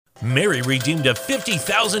Mary redeemed a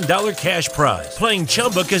 $50,000 cash prize playing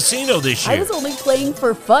Chumba Casino this year. I was only playing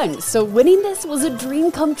for fun, so winning this was a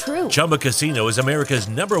dream come true. Chumba Casino is America's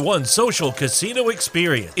 #1 social casino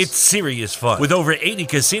experience. It's serious fun. With over 80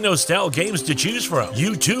 casino-style games to choose from,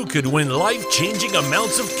 you too could win life-changing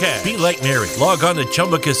amounts of cash. Be like Mary. Log on to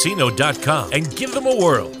ChumbaCasino.com and give them a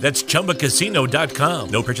whirl. That's ChumbaCasino.com.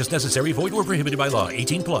 No purchase necessary. Void where prohibited by law.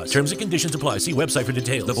 18+. Terms and conditions apply. See website for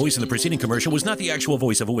details. The voice in the preceding commercial was not the actual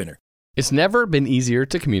voice of a winner. It's never been easier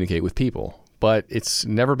to communicate with people, but it's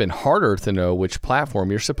never been harder to know which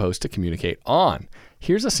platform you're supposed to communicate on.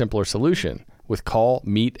 Here's a simpler solution. With call,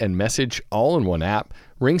 meet, and message all in one app,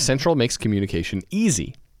 RingCentral makes communication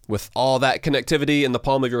easy. With all that connectivity in the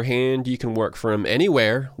palm of your hand, you can work from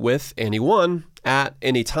anywhere with anyone at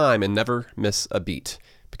any time and never miss a beat.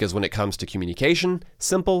 Because when it comes to communication,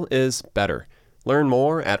 simple is better. Learn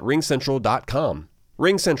more at ringcentral.com.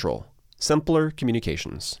 RingCentral. Simpler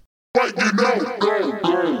communications. What you know, go.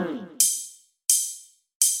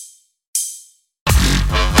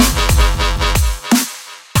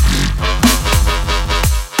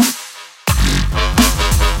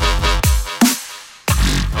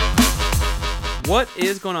 What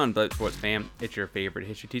is going on, Blood Sports fam? It's your favorite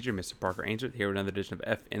history teacher, Mr. Parker Ainsworth, here with another edition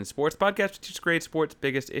of FN Sports Podcast, which teaches grade sports'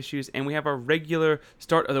 biggest issues, and we have our regular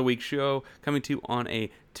start of the week show coming to you on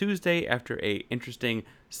a Tuesday after a interesting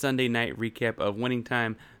Sunday night recap of Winning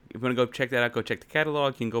Time. If you want to go check that out, go check the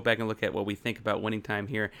catalog. You can go back and look at what we think about Winning Time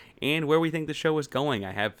here and where we think the show is going.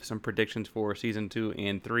 I have some predictions for Season 2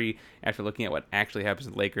 and 3 after looking at what actually happens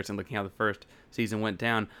to the Lakers and looking how the first season went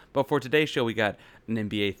down. But for today's show, we got an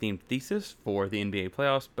NBA-themed thesis for the NBA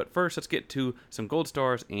playoffs. But first, let's get to some gold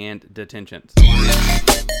stars and detentions.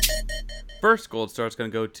 First gold star is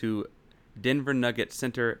going to go to Denver Nuggets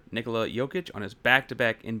center Nikola Jokic on his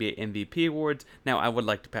back-to-back NBA MVP awards. Now, I would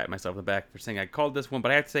like to pat myself on the back for saying I called this one,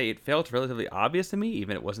 but I have to say it felt relatively obvious to me,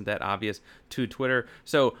 even if it wasn't that obvious to Twitter.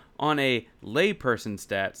 So, on a layperson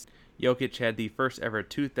stats, Jokic had the first ever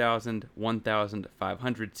 2,000,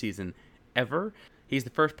 1,500 season ever. He's the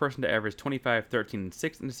first person to average 25, 13, and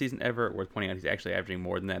 6 in the season ever. Worth pointing out, he's actually averaging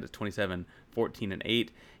more than that. It's 27, 14, and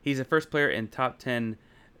 8. He's the first player in top 10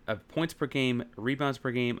 of points per game, rebounds per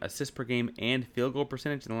game, assists per game, and field goal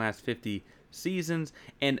percentage in the last 50 seasons.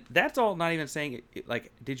 And that's all not even saying,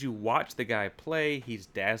 like, did you watch the guy play? He's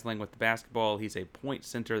dazzling with the basketball. He's a point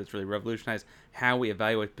center that's really revolutionized how we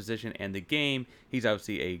evaluate position and the game. He's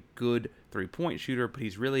obviously a good three-point shooter, but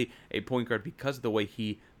he's really a point guard because of the way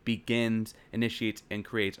he begins, initiates, and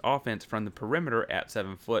creates offense from the perimeter at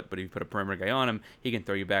 7 foot. But if you put a perimeter guy on him, he can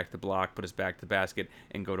throw you back to the block, put his back to the basket,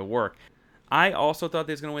 and go to work. I also thought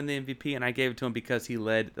he was going to win the MVP, and I gave it to him because he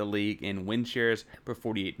led the league in win shares for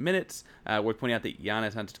 48 minutes. Worth pointing out that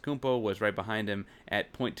Giannis Antetokounmpo was right behind him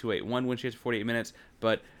at .281 win shares for 48 minutes,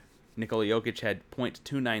 but Nikola Jokic had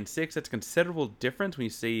 .296. That's a considerable difference when you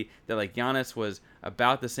see that, like, Giannis was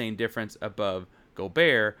about the same difference above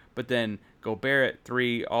Gobert, but then Gobert at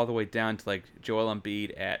 3 all the way down to, like, Joel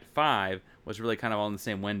Embiid at 5 was really kind of all in the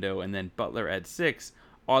same window, and then Butler at 6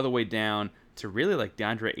 all the way down to really, like,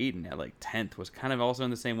 DeAndre Ayton at, like, 10th was kind of also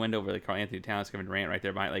in the same window where, like, Karl Anthony Towns, Kevin Durant right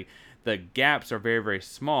there behind. Like, the gaps are very, very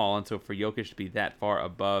small, and so for Jokic to be that far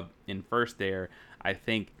above in first there, I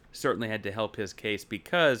think certainly had to help his case,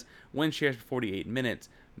 because win shares for 48 minutes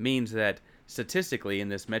means that statistically in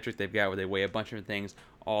this metric they've got where they weigh a bunch of things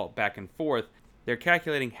all back and forth, they're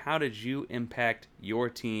calculating how did you impact your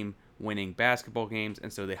team winning basketball games,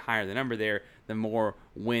 and so the higher the number there, the more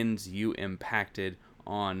wins you impacted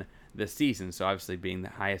on the season. So obviously being the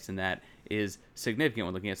highest in that is significant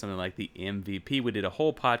when looking at something like the MVP. We did a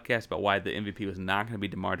whole podcast about why the MVP was not going to be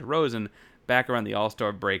DeMar DeRozan back around the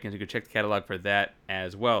All-Star break, and so you can check the catalog for that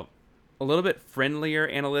as well. A little bit friendlier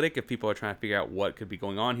analytic if people are trying to figure out what could be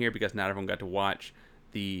going on here, because not everyone got to watch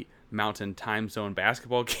the Mountain Time Zone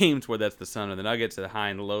basketball games where that's the Sun or the Nuggets, the high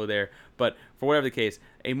and the low there. But for whatever the case,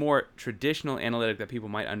 a more traditional analytic that people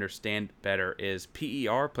might understand better is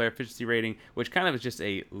PER, player efficiency rating, which kind of is just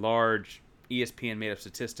a large ESPN made up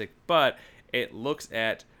statistic, but it looks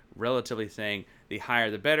at relatively saying the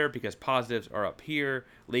higher the better, because positives are up here,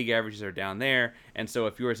 league averages are down there, and so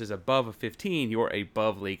if yours is above a 15, you're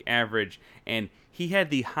above league average, and he had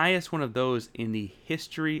the highest one of those in the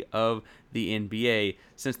history of the NBA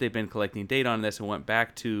since they've been collecting data on this and went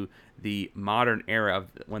back to the modern era of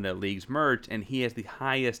when the leagues merged, and he has the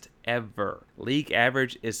highest ever. League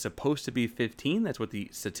average is supposed to be 15. That's what the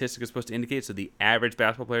statistic is supposed to indicate, so the average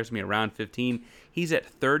basketball player is going to be around 15. He's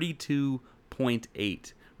at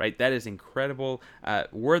 32.8. Right, that is incredible.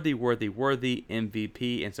 Worthy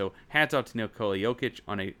MVP. And so hats off to Nikola Jokic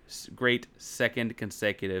on a great second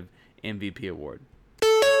consecutive MVP award.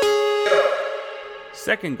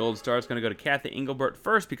 Second gold star is going to go to Kathy Engelbert,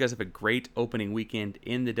 first because of a great opening weekend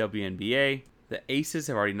in the WNBA. The Aces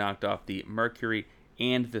have already knocked off the Mercury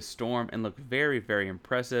and the Storm and look very, very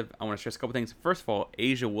impressive. I want to stress a couple things. First of all,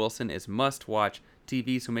 Asia Wilson is must-watch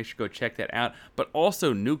TV, so make sure to go check that out. But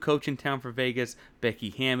also, new coach in town for Vegas, Becky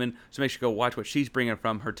Hammon, so make sure to go watch what she's bringing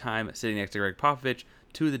from her time sitting next to Greg Popovich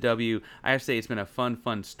to the W. I have to say it's been a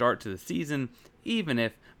fun start to the season, even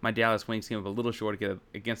if my Dallas Wings came up a little short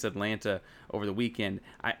against Atlanta over the weekend.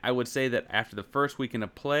 I would say that after the first weekend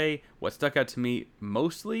of play, what stuck out to me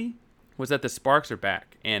mostly was that the Sparks are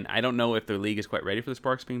back. And I don't know if the league is quite ready for the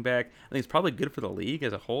Sparks being back. I think it's probably good for the league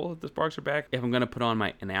as a whole if the Sparks are back. If I'm going to put on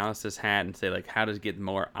my analysis hat and say, like, how does it get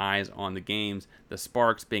more eyes on the games, the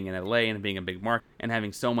Sparks being in LA and being a big market and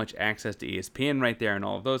having so much access to ESPN right there and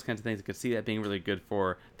all of those kinds of things, I could see that being really good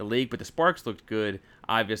for the league. But the Sparks looked good.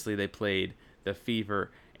 Obviously, they played the Fever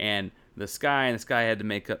and the Sky, and the Sky had to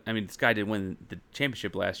make up. I mean, the Sky did win the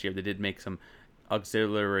championship last year. They did make some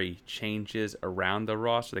auxiliary changes around the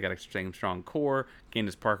roster. They got a same strong core.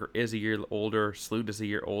 Candace Parker is a year older. Sloot is a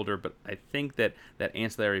year older, but I think that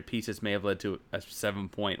ancillary pieces may have led to a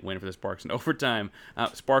 7-point win for the Sparks in overtime.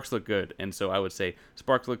 Sparks look good, and so I would say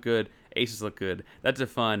Sparks look good. Aces look good. That's a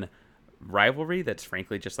fun rivalry that's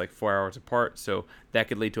frankly just like 4 hours apart, so that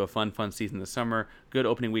could lead to a fun season this summer. Good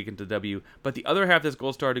opening weekend to W. But the other half of this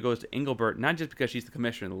gold star goes to Engelbert, not just because she's the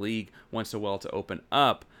commissioner of the league, wants so well to open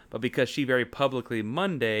up, but because she very publicly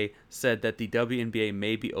Monday said that the WNBA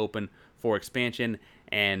may be open for expansion,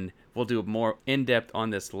 and we'll do more in-depth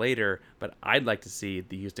on this later, but I'd like to see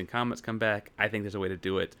the Houston Comets come back. I think there's a way to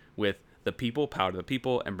do it with the people, power to the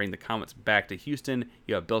people, and bring the Comets back to Houston.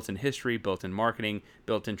 You have built-in history, built-in marketing,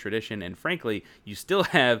 built-in tradition, and frankly, you still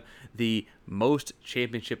have the most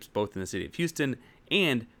championships both in the city of Houston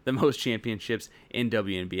and the most championships in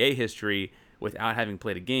WNBA history without having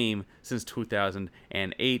played a game since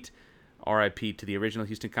 2008. RIP to the original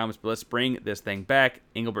Houston Comets, but let's bring this thing back.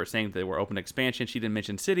 Engelbert saying that they were open to expansion. She didn't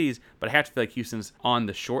mention cities, but I have to feel like Houston's on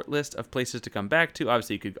the short list of places to come back to.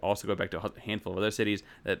 Obviously, you could also go back to a handful of other cities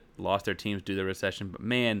that lost their teams due to the recession, but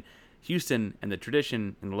man, Houston and the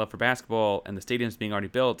tradition and the love for basketball and the stadiums being already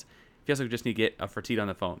built, feels like we just need to get a Fertitta on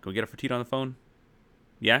the phone. Can we get a Fertitta on the phone?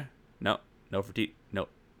 Yeah? No Fertitta? No.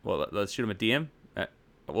 Well, let's shoot him a DM.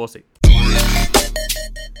 We'll see.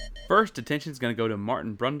 First attention is going to go to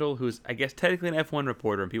Martin Brundle, who's, I guess, technically an F1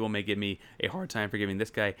 reporter, and people may give me a hard time for giving this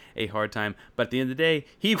guy a hard time, but at the end of the day,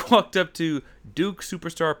 he walked up to Duke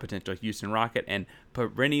superstar, potential Houston Rocket, and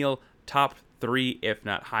perennial top 3, if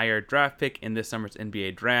not higher, draft pick in this summer's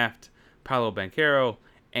NBA draft, Paolo Banchero,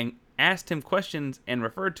 and asked him questions and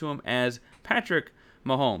referred to him as Patrick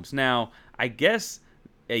Mahomes. Now, I guess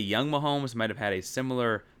a young Mahomes might have had a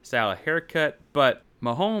similar style of haircut, but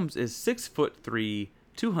Mahomes is 6'3",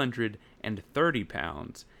 230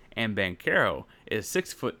 pounds, and Banchero is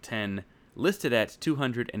 6'10", listed at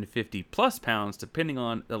 250 plus pounds, depending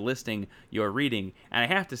on the listing you're reading. And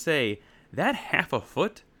I have to say, that half a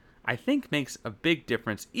foot, I think, makes a big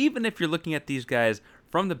difference, even if you're looking at these guys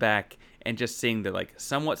from the back and just seeing the like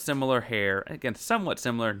somewhat similar hair. Again, somewhat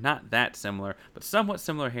similar, not that similar, but somewhat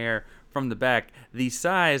similar hair from the back. The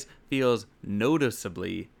size feels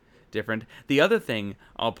noticeably different. The other thing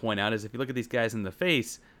I'll point out is if you look at these guys in the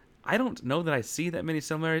face, I don't know that I see that many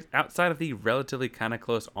similarities outside of the relatively kind of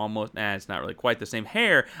close, almost, it's not really quite the same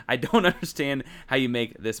hair. I don't understand how you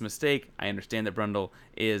make this mistake. I understand that Brundle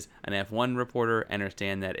is an F1 reporter. I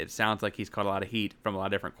understand that it sounds like he's caught a lot of heat from a lot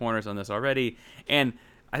of different corners on this already. And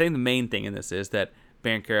I think the main thing in this is that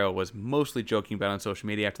Banchero was mostly joking about it on social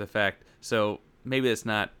media after the fact. So maybe it's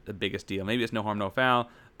not the biggest deal. Maybe it's no harm, no foul.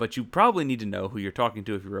 But you probably need to know who you're talking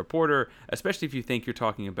to if you're a reporter, especially if you think you're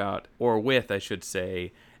talking about, or with, I should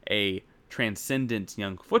say, a transcendent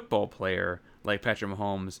young football player like Patrick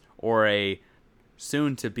Mahomes or a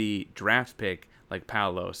soon-to-be draft pick like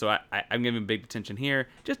Paolo. So I'm giving big attention here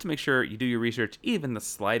just to make sure you do your research, even the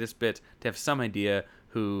slightest bit, to have some idea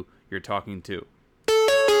who you're talking to.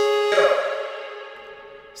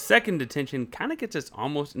 Second detention kind of gets us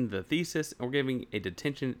almost into the thesis, and we're giving a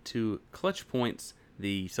detention to Clutch Points,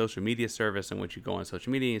 the social media service in which you go on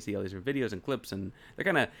social media and see all these different videos and clips, and they're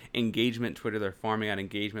kind of engagement Twitter. They're farming out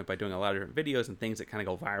engagement by doing a lot of different videos and things that kind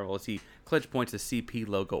of go viral. I see Clutch Points, the CP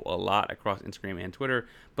logo, a lot across Instagram and Twitter,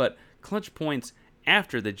 but Clutch Points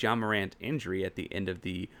after the Ja Morant injury at the end of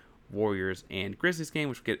the Warriors and Grizzlies game,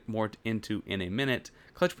 which we'll get more into in a minute.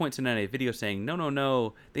 Clutch Points sent out a video saying,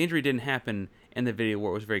 no, the injury didn't happen, in the video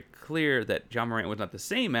where it was very clear that Ja Morant was not the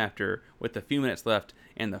same after, with a few minutes left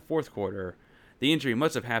in the fourth quarter. The injury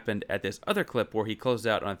must have happened at this other clip where he closes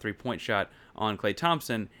out on a three-point shot on Klay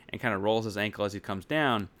Thompson and kind of rolls his ankle as he comes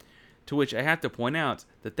down. To which I have to point out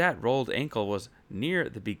that rolled ankle was near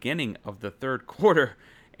the beginning of the third quarter,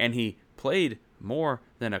 and he played more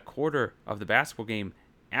than a quarter of the basketball game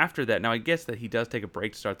after that. Now, I guess that he does take a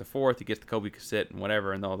break to start the fourth. He gets the Kobe sit and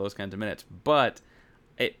whatever and all those kinds of minutes. But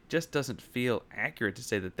it just doesn't feel accurate to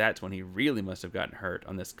say that that's when he really must have gotten hurt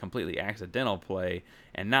on this completely accidental play,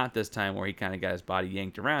 and not this time where he kind of got his body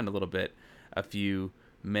yanked around a little bit a few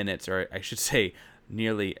minutes, or I should say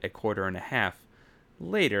nearly a quarter and a half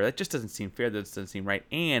later. That just doesn't seem fair. That doesn't seem right.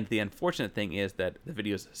 And the unfortunate thing is that the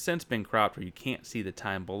video's since been cropped where you can't see the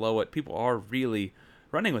time below it. People are really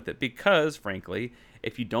running with it because, frankly,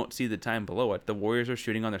 if you don't see the time below it, the Warriors are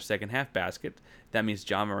shooting on their second half basket. That means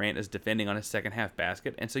John Morant is defending on his second half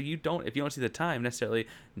basket. And so if you don't see the time, necessarily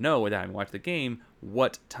know without having watched the game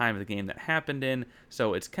what time of the game that happened in.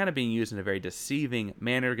 So it's kind of being used in a very deceiving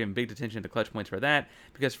manner, giving big attention to clutch points for that.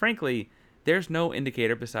 Because frankly, there's no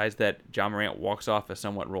indicator besides that John Morant walks off a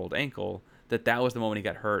somewhat rolled ankle that was the moment he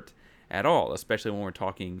got hurt at all, especially when we're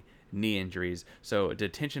talking knee injuries. So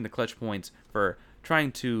attention to clutch points for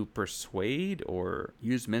trying to persuade or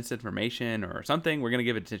use misinformation or something. We're going to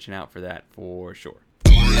give attention out for that for sure.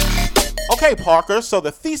 Okay, Parker, so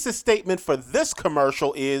the thesis statement for this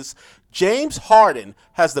commercial is James Harden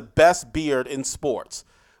has the best beard in sports.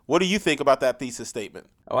 What do you think about that thesis statement?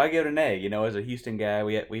 Oh, I give it an A. You know, as a Houston guy,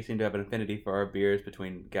 we seem to have an affinity for our beards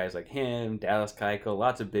between guys like him, Dallas Keuchel,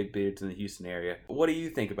 lots of big beards in the Houston area. What do you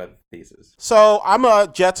think about the thesis? So I'm a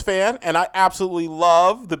Jets fan, and I absolutely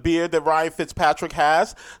love the beard that Ryan Fitzpatrick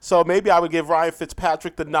has. So maybe I would give Ryan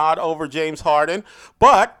Fitzpatrick the nod over James Harden.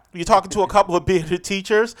 But you're talking to a couple of bearded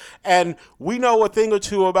teachers, and we know a thing or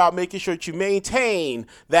two about making sure that you maintain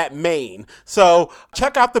that mane. So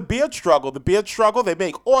check out the Beard Struggle. The Beard Struggle, they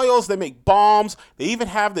make oils, they make balms. They even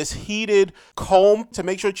have this heated comb to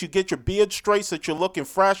make sure that you get your beard straight so that you're looking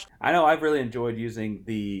fresh. I know I've really enjoyed using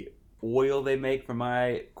the oil they make for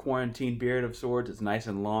my quarantine beard of sorts. It's nice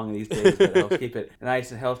and long these days, but it helps keep it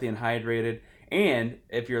nice and healthy and hydrated. And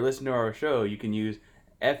if you're listening to our show, you can use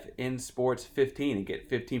FN Sports 15 and get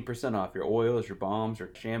 15% off your oils, your balms, your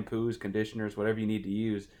shampoos, conditioners, whatever you need to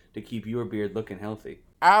use to keep your beard looking healthy.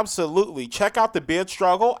 Absolutely. Check out the Beard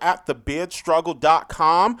Struggle at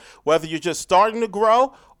thebeardstruggle.com. Whether you're just starting to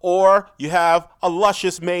grow or you have a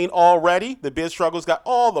luscious mane already, the Beard Struggle's got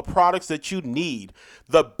all the products that you need.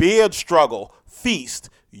 The Beard Struggle.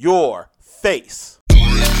 Feast your face.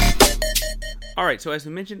 All right, so as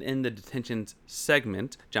we mentioned in the detentions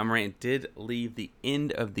segment, John Morant did leave the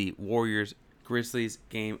end of the Warriors-Grizzlies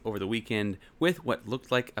game over the weekend with what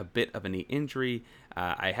looked like a bit of a knee injury.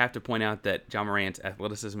 I have to point out that John Morant's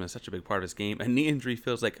athleticism is such a big part of his game. A knee injury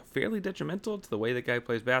feels like fairly detrimental to the way the guy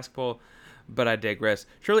plays basketball, but I digress.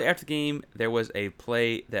 Shortly after the game, there was a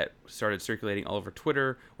play that started circulating all over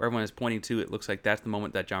Twitter where everyone is pointing to. It looks like that's the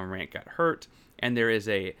moment that John Morant got hurt, and there is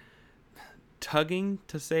a tugging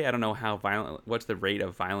to say, I don't know how violent, what's the rate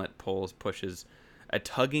of violent pushes, a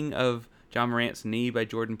tugging of John Morant's knee by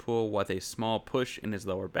Jordan Poole with a small push in his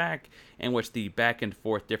lower back, in which the back and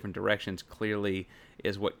forth different directions clearly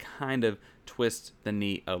is what kind of twists the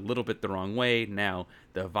knee a little bit the wrong way. Now,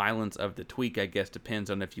 the violence of the tweak, I guess,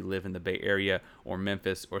 depends on if you live in the Bay Area or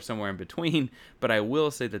Memphis or somewhere in between, but I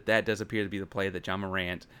will say that does appear to be the play that John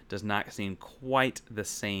Morant does not seem quite the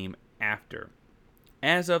same after.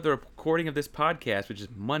 As of the recording of this podcast, which is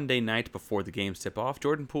Monday night before the games tip off,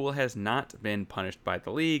 Jordan Poole has not been punished by the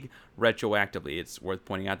league retroactively. It's worth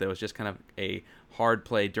pointing out that it was just kind of a hard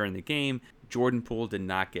play during the game. Jordan Poole did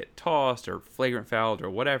not get tossed or flagrant fouled or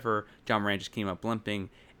whatever. John Morant just came up limping.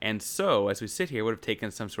 And so, as we sit here, would have taken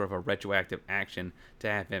some sort of a retroactive action to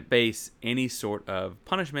have him face any sort of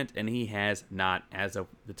punishment, and he has not as of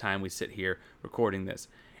the time we sit here recording this.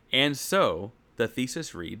 And so, the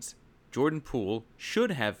thesis reads, Jordan Poole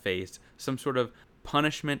should have faced some sort of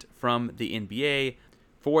punishment from the NBA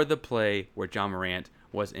for the play where John Morant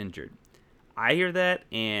was injured. I hear that,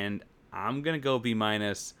 and I'm going to go B-.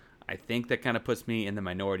 I think that kind of puts me in the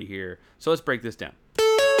minority here. So let's break this down.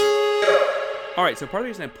 All right, so part of the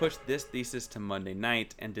reason I pushed this thesis to Monday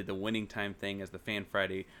night and did the winning time thing as the Fan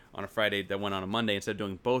Friday on a Friday that went on a Monday instead of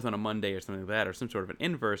doing both on a Monday or something like that, or some sort of an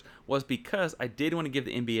inverse, was because I did want to give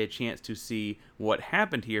the NBA a chance to see what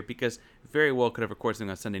happened here, because very well could have recorded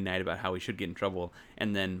something on Sunday night about how he should get in trouble,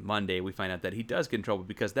 and then Monday we find out that he does get in trouble,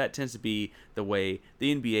 because that tends to be the way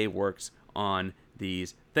the NBA works on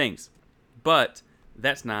these things. But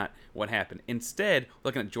that's not what happened. Instead,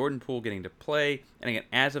 looking at Jordan Poole getting to play, and again,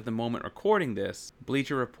 as of the moment recording this,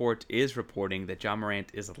 Bleacher Report is reporting that John Morant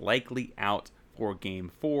is likely out for Game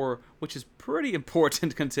 4, which is pretty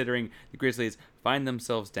important considering the Grizzlies find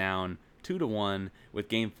themselves down 2-1, with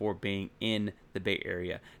Game 4 being in the Bay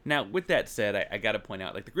Area. Now, with that said, I got to point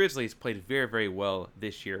out, like, the Grizzlies played very, very well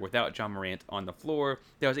this year without Ja Morant on the floor.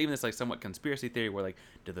 There was even this, like, somewhat conspiracy theory where, like,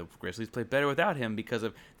 do the Grizzlies play better without him because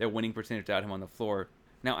of their winning percentage without him on the floor?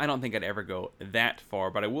 Now, I don't think I'd ever go that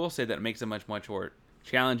far, but I will say that it makes it much more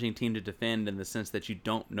challenging team to defend in the sense that you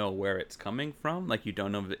don't know where it's coming from. Like, you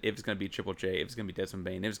don't know if it's going to be Triple J, if it's going to be Desmond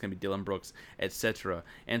Bane, if it's going to be Dillon Brooks, etc.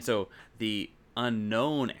 And so the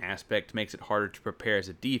unknown aspect makes it harder to prepare as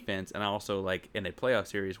a defense. And also, like, in a playoff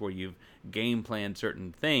series where you've game planned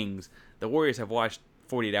certain things, the Warriors have watched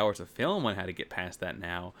 48 hours of film on how to get past that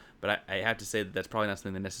now. But I have to say that that's probably not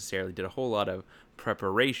something they necessarily did a whole lot of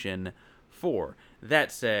preparation for.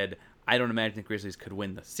 That said, I don't imagine the Grizzlies could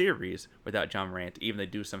win the series without Ja Morant, even if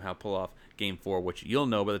they do somehow pull off Game 4, which you'll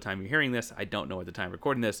know by the time you're hearing this. I don't know at the time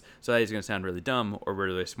recording this, so that is going to sound really dumb or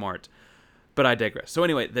really smart. But I digress. So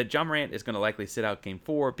anyway, that Ja Morant is going to likely sit out Game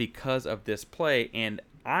 4 because of this play, and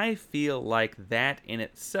I feel like that in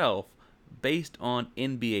itself, based on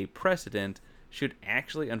NBA precedent, should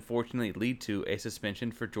actually unfortunately lead to a suspension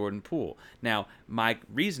for Jordan Poole. Now, my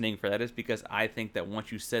reasoning for that is because I think that once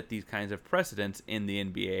you set these kinds of precedents in the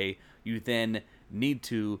NBA, you then need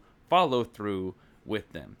to follow through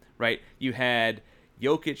with them, right? You had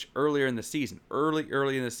Jokic early in the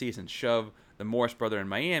season, shove the Morris brother in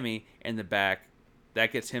Miami in the back.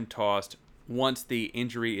 That gets him tossed. Once the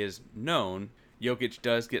injury is known, Jokic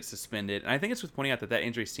does get suspended, and I think it's worth pointing out that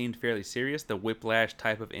injury seemed fairly serious. The whiplash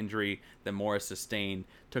type of injury that Morris sustained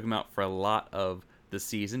took him out for a lot of the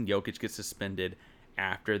season. Jokic gets suspended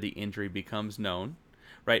after the injury becomes known,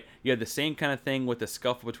 right? You had the same kind of thing with the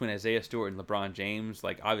scuffle between Isaiah Stewart and LeBron James.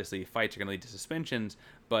 Like, obviously, fights are going to lead to suspensions,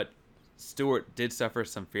 but Stewart did suffer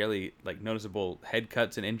some fairly, like, noticeable head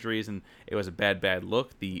cuts and injuries, and it was a bad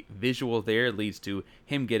look. The visual there leads to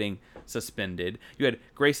him getting suspended. You had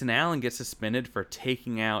Grayson Allen get suspended for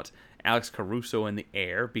taking out Alex Caruso in the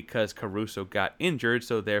air because Caruso got injured,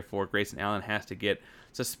 so therefore Grayson Allen has to get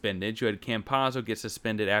suspended. You had Campazzo get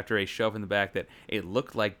suspended after a shove in the back that it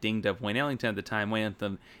looked like dinged up Wayne Ellington at the time. Wayne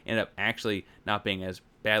Ellington ended up actually not being as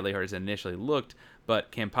badly hurt as it initially looked,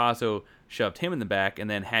 but Campazzo shoved him in the back and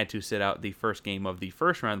then had to sit out the first game of the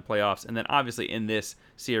first round of the playoffs. And then obviously in this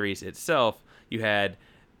series itself, you had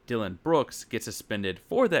Dillon Brooks get suspended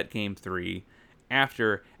for that Game 3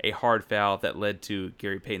 after a hard foul that led to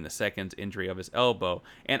Gary Payton II's injury of his elbow.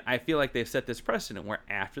 And I feel like they've set this precedent where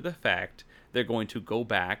after the fact, they're going to go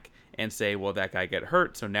back and say, well, that guy got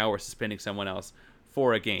hurt, so now we're suspending someone else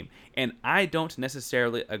for a game. And I don't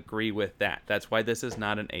necessarily agree with that. That's why this is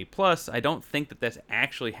not an A+. I don't think that that's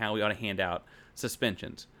actually how we ought to hand out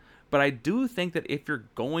suspensions. But I do think that if you're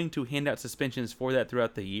going to hand out suspensions for that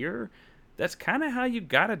throughout the year, that's kind of how you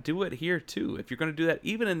got to do it here too. If you're going to do that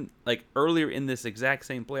even in, like, earlier in this exact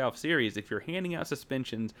same playoff series, if you're handing out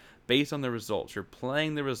suspensions based on the results, you're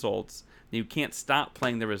playing the results, you can't stop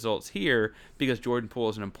playing the results here because Jordan Poole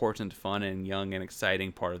is an important, fun, and young and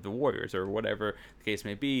exciting part of the Warriors, or whatever the case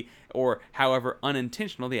may be, or however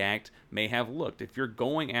unintentional the act may have looked. If you're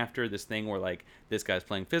going after this thing where, like, this guy's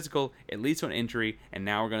playing physical, it leads to an injury, and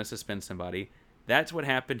now we're going to suspend somebody, that's what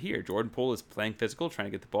happened here. Jordan Poole is playing physical, trying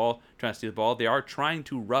to get the ball, trying to steal the ball. They are trying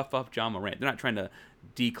to rough up Ja Morant. They're not trying to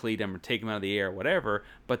decleat him or take him out of the air or whatever,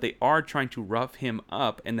 but they are trying to rough him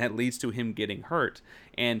up, and that leads to him getting hurt.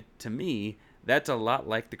 And to me, that's a lot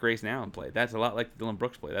like the Grayson Allen play. That's a lot like the Dillon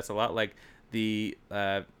Brooks play. That's a lot like the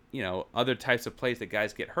other types of plays that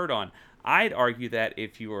guys get hurt on. I'd argue that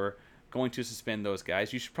if you were going to suspend those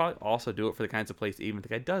guys, you should probably also do it for the kinds of plays even if the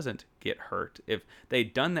guy doesn't get hurt. If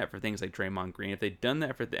they'd done that for things like Draymond Green, if they'd done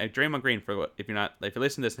that for Draymond Green, if you're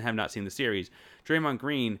listening to this and have not seen the series, Draymond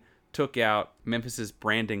Green took out Memphis's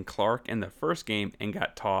Brandon Clark in the first game and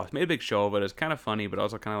got tossed. Made a big show of it. It was kind of funny, but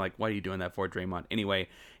also kind of like, what are you doing that for, Draymond? Anyway,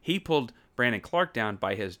 he pulled Brandon Clark down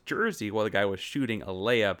by his jersey while the guy was shooting a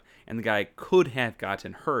layup, and the guy could have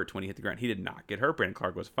gotten hurt when he hit the ground. He did not get hurt. Brandon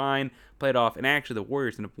Clark was fine, played off, and actually the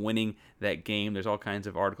Warriors ended up winning that game. There's all kinds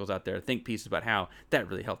of articles out there, think pieces about how that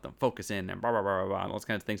really helped them focus in and blah, blah, blah, blah, blah, and all those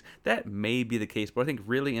kinds of things. That may be the case, but what I think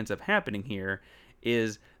really ends up happening here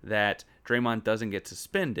is that Draymond doesn't get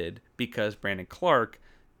suspended because Brandon Clark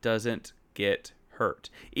doesn't get hurt.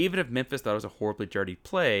 Even if Memphis thought it was a horribly dirty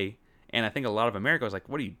play, and I think a lot of America was like,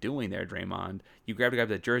 what are you doing there, Draymond? You grabbed a guy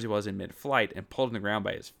that jersey was in mid-flight and pulled him to the ground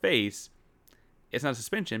by his face. It's not a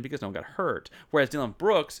suspension because no one got hurt. Whereas Dillon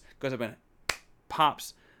Brooks goes up and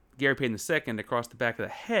pops Gary Payton II across the back of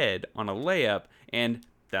the head on a layup, and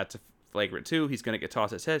that's a flagrant 2. He's going to get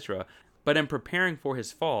tossed, etc. But in preparing for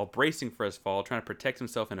his fall, bracing for his fall, trying to protect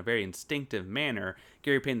himself in a very instinctive manner,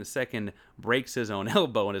 Gary Payton II breaks his own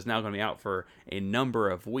elbow and is now going to be out for a number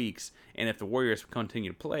of weeks. And if the Warriors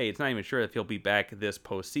continue to play, it's not even sure if he'll be back this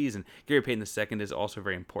postseason. Gary Payton II is also a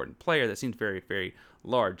very important player. That seems very, very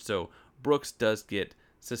large. So Brooks does get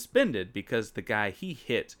suspended because the guy he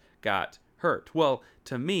hit got hurt. Well,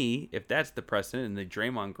 to me, if that's the precedent and the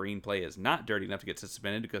Draymond Green play is not dirty enough to get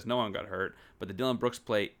suspended because no one got hurt, but the Dillon Brooks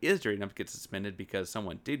play is dirty enough to get suspended because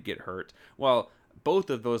someone did get hurt, well, both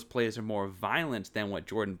of those plays are more violent than what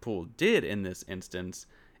Jordan Poole did in this instance.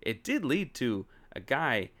 It did lead to a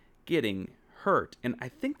guy getting hurt, and I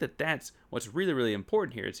think that that's what's really, really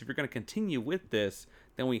important here. Is if you're going to continue with this,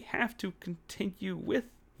 then we have to continue with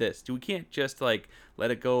this. We can't just like let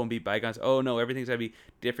it go and be bygones. Oh no, everything's got to be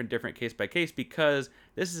different case by case, because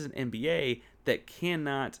this is an NBA that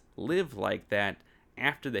cannot live like that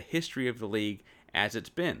after the history of the league as it's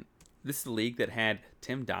been. This is a league that had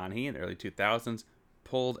Tim Donaghy in the early 2000s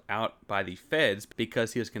pulled out by the feds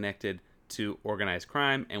because he was connected to organized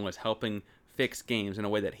crime and was helping fix games in a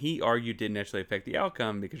way that he argued didn't actually affect the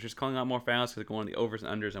outcome because you're just calling out more fouls because going the overs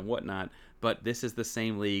and unders and whatnot. But this is the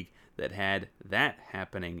same league that had that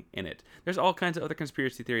happening in it. There's all kinds of other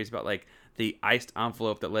conspiracy theories about like the iced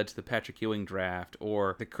envelope that led to the Patrick Ewing draft,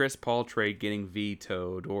 or the Chris Paul trade getting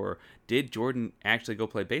vetoed, or did Jordan actually go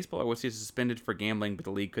play baseball, or was he suspended for gambling but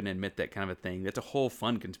the league couldn't admit that kind of a thing. That's a whole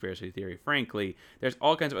fun conspiracy theory, frankly. There's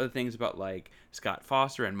all kinds of other things about like Scott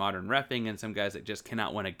Foster and modern reffing and some guys that just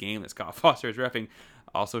cannot win a game that Scott Foster is reffing.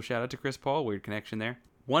 Also shout out to Chris Paul, weird connection there.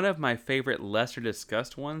 One of my favorite lesser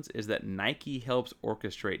discussed ones is that Nike helps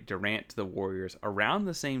orchestrate Durant to the Warriors around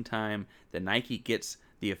the same time that Nike gets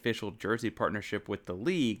the official jersey partnership with the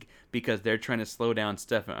league because they're trying to slow down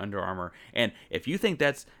Steph and Under Armour. And if you think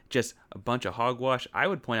that's just a bunch of hogwash, I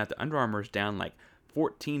would point out that Under Armour's down like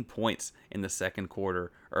 14 points in the second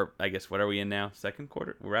quarter, or I guess what are we in now? Second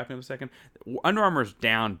quarter? We're wrapping up the second. Under Armour's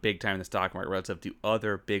down big time in the stock market relative to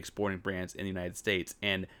other big sporting brands in the United States,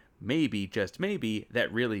 and maybe, just maybe,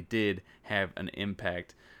 that really did have an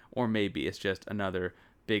impact. Or maybe it's just another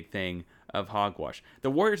big thing of hogwash.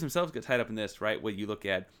 The Warriors themselves get tied up in this, right? When you look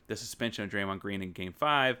at the suspension of Draymond Green in Game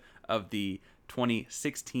 5 of the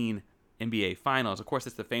 2016 NBA Finals. Of course,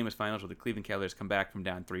 it's the famous Finals where the Cleveland Cavaliers come back from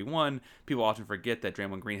down 3-1. People often forget that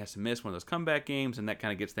Draymond Green has to miss one of those comeback games, and that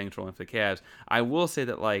kind of gets things rolling for the Cavs. I will say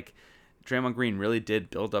that, like, Draymond Green really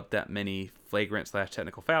did build up that many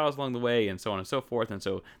flagrant/technical fouls along the way, and so on and so forth, and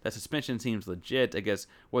so that suspension seems legit. I guess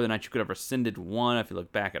whether or not you could have rescinded one, if you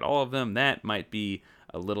look back at all of them, that might be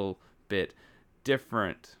a little bit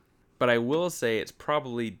different. But I will say it's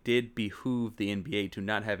probably did behoove the NBA to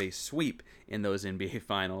not have a sweep in those NBA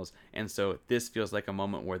Finals, and so this feels like a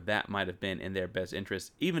moment where that might have been in their best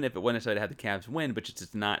interest, even if it wasn't necessarily to have the Cavs win, but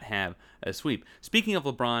just to not have a sweep. Speaking of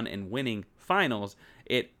LeBron and winning Finals,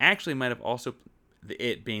 it actually might have also,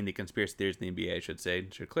 it being the conspiracy theories in the NBA, I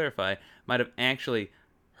should clarify, might have actually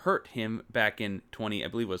hurt him back in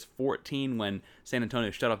 14 when San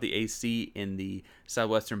Antonio shut off the AC in the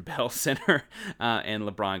Southwestern Bell Center and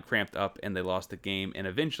LeBron cramped up and they lost the game and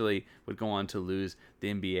eventually would go on to lose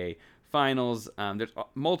the NBA Finals. There's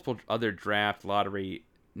multiple other draft, lottery,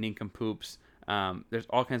 nincompoops. There's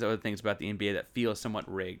all kinds of other things about the NBA that feel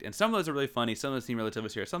somewhat rigged. And some of those are really funny. Some of those seem relatively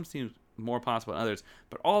serious. Some seem more possible than others.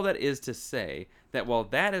 But all that is to say that while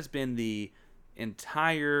that has been the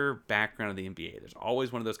entire background of the NBA, there's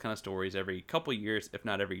always one of those kind of stories every couple years, if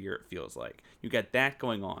not every year, it feels like. You got that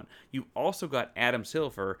going on. You also got Adam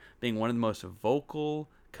Silver being one of the most vocal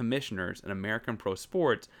commissioners in American pro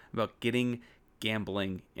sports about getting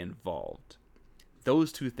gambling involved.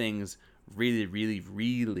 Those two things really, really,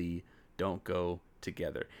 really don't go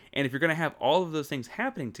together. And if you're going to have all of those things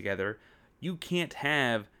happening together, you can't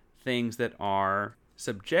have things that are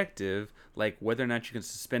subjective, like whether or not you can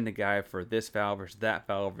suspend a guy for this foul versus that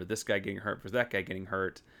foul, or this guy getting hurt versus that guy getting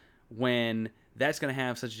hurt, when that's going to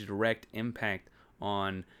have such a direct impact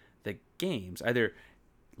on the games. Either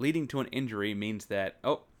leading to an injury means that,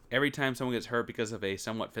 every time someone gets hurt because of a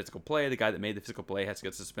somewhat physical play, the guy that made the physical play has to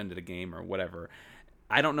get suspended a game or whatever.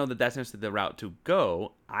 I don't know that that's necessarily the route to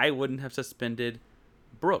go. I wouldn't have suspended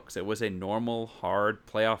Brooks. It was a normal, hard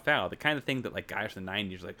playoff foul. The kind of thing that like guys from the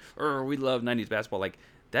 90s like, we love 90s basketball. Like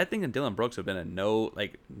that thing in Dillon Brooks would have been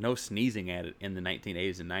no sneezing at it in the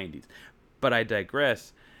 1980s and 90s. But I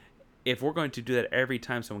digress. If we're going to do that every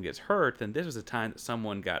time someone gets hurt, then this was a time that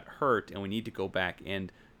someone got hurt, and we need to go back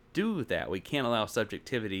and do that. We can't allow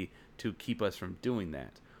subjectivity to keep us from doing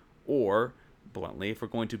that. Or, bluntly, if we're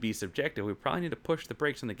going to be subjective, we probably need to push the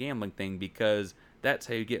brakes on the gambling thing, because that's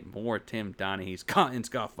how you get more Tim Donaghys and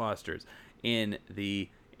Scott Fosters in the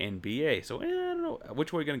NBA. So I don't know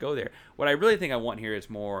which way we're going to go there. What I really think I want here is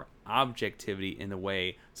more objectivity in the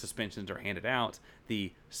way suspensions are handed out.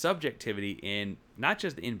 The subjectivity in not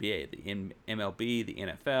just the NBA, the MLB, the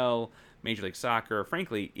NFL, Major League Soccer,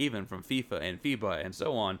 frankly, even from FIFA and FIBA and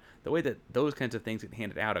so on, the way that those kinds of things get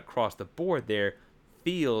handed out across the board there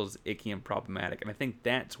feels icky and problematic. And I think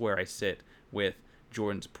that's where I sit with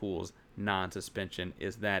Jordan Poole's non-suspension,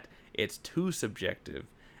 is that it's too subjective.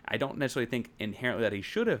 I don't necessarily think inherently that he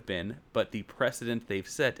should have been, but the precedent they've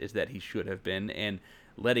set is that he should have been, and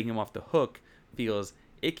letting him off the hook feels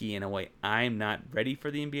icky in a way I'm not ready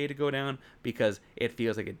for the NBA to go down, because it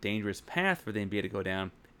feels like a dangerous path for the NBA to go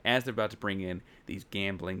down as they're about to bring in these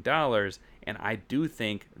gambling dollars, and I do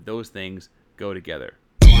think those things go together.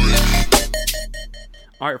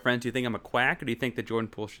 All right, friends, do you think I'm a quack, or do you think that Jordan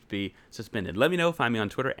Poole should be suspended? Let me know. Find me on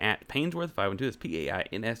Twitter at Painsworth512. That's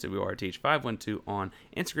PAINSWORTH512 on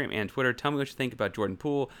Instagram and Twitter. Tell me what you think about Jordan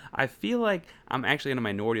Poole. I feel like I'm actually in a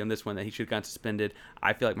minority on this one, that he should have gotten suspended.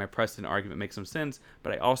 I feel like my precedent argument makes some sense,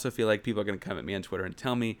 but I also feel like people are going to come at me on Twitter and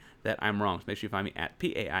tell me that I'm wrong. So make sure you find me at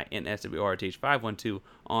PAINSWORTH512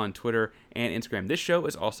 on Twitter and Instagram. This show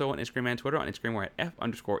is also on Instagram and Twitter. On Instagram, we're at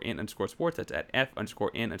F_N_sports. That's at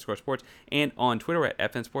F_N_sports. And on Twitter, we're at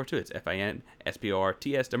FNSport2. It's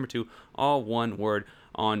FINSPORTS2, all one word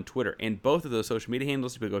on Twitter. And both of those social media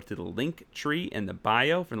handles, you go to the link tree in the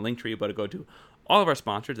bio. From the link tree, you go to all of our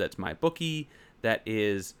sponsors. That's MyBookie, that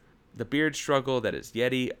is The Beard Struggle, that is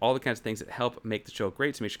Yeti, all the kinds of things that help make the show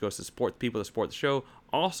great. So make sure you go support the people that support the show.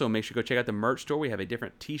 Also, make sure you go check out the merch store. We have a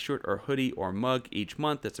different t-shirt or hoodie or mug each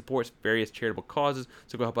month that supports various charitable causes.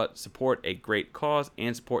 So go help out support a great cause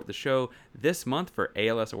and support the show. This month, for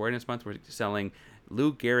ALS Awareness Month, we're selling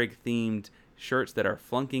Lou Gehrig themed shirts that are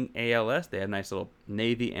flunking ALS. They have nice little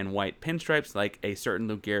navy and white pinstripes like a certain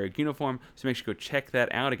Lou Gehrig uniform. So make sure you go check that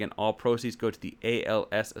out. Again, all proceeds go to the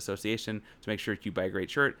ALS Association. So make sure you buy a great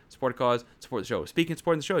shirt, support a cause, support the show. Speaking of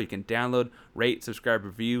supporting the show, you can download, rate, subscribe,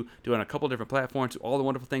 review, do it on a couple different platforms, all the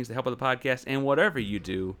wonderful things that help with the podcast. And whatever you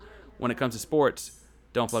do when it comes to sports,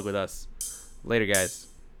 don't plug with us. Later, guys.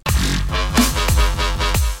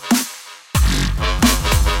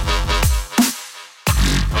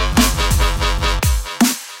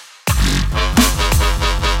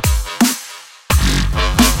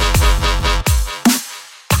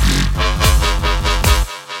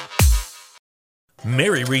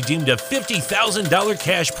 Mary redeemed a $50,000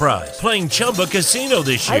 cash prize playing Chumba Casino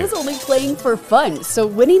this year. I was only playing for fun, so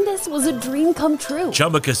winning this was a dream come true.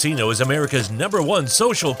 Chumba Casino is America's #1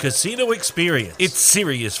 social casino experience. It's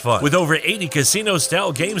serious fun. With over 80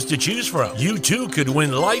 casino-style games to choose from, you too could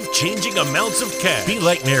win life-changing amounts of cash. Be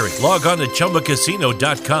like Mary. Log on to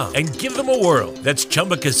ChumbaCasino.com and give them a whirl. That's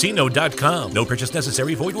ChumbaCasino.com. No purchase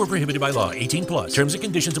necessary. Void where prohibited by law. 18+. Terms and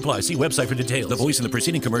conditions apply. See website for details. The voice in the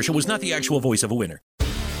preceding commercial was not the actual voice of a winner.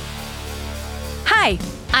 Hi,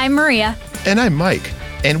 I'm Maria. And I'm Mike.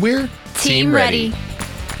 And we're Team Ready.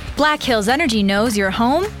 Black Hills Energy knows your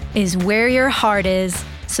home is where your heart is,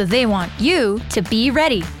 so they want you to be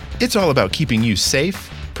ready. It's all about keeping you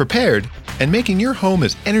safe, prepared, and making your home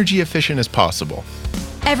as energy efficient as possible.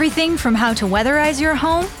 Everything from how to weatherize your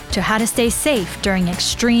home to how to stay safe during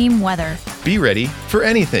extreme weather. Be ready for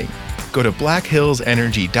anything. Go to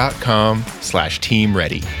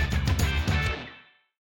blackhillsenergy.com/teamready.